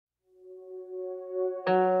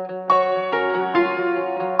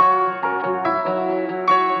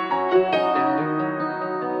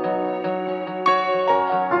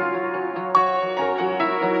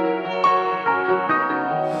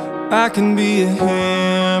I can be a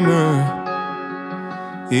hammer.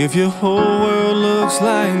 If your whole world looks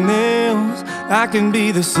like nails, I can be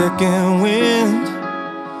the second wind.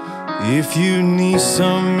 If you need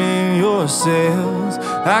some in your sails,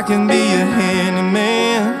 I can be a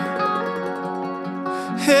handyman,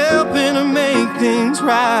 helping to make things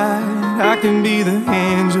right. I can be the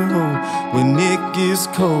hand you hold when it gets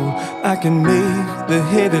cold. I can make the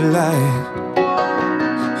heavy light.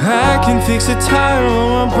 I can fix a tire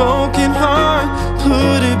on a broken heart,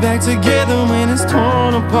 put it back together when it's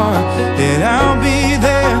torn apart. And I'll be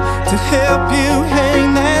there to help you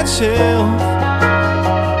hang that shelf.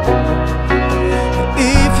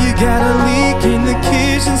 If you got a leak in the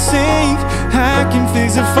kitchen sink, I can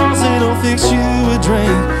fix a faucet or fix you a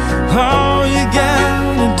drink. All you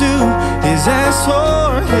gotta do is ask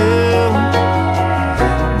for help.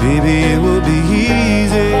 Baby, it would be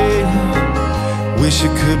easy. Wish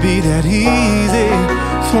it could be that easy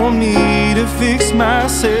for me to fix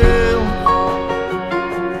myself.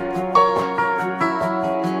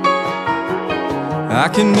 I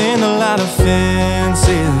can mend a lot of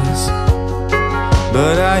fences,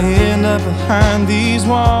 but I end up behind these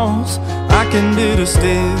walls. I can build a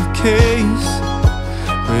staircase,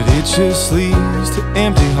 but it just leads to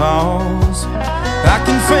empty halls. I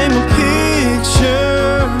can frame a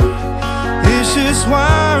picture, it's just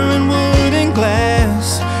wire and wood and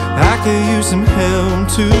glass. I could use some help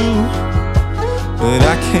too, but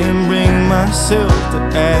I can't bring myself to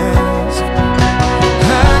ask.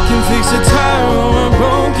 I can fix a tire on a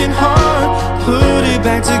broken heart, put it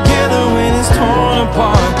back together when it's torn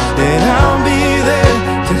apart. And I'll be there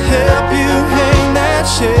to help you hang that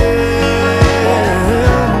shelf.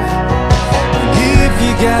 And if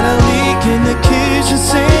you got a leak in the kitchen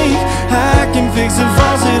sink, I can fix a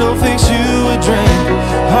faucet or fix you a drink.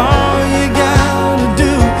 All you gotta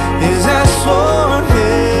do is ask for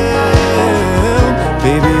help.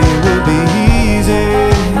 Baby, it would be easy.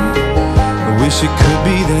 I wish it could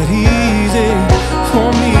be that easy for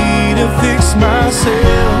me to fix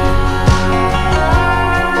myself.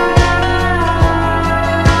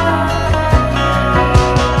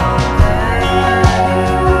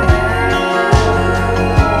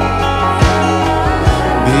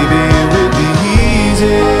 Baby, it would be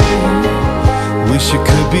easy. Wish it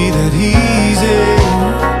could be that easy.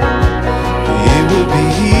 It would be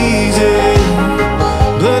easy,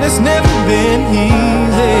 but it's never been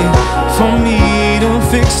easy for me to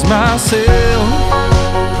fix myself.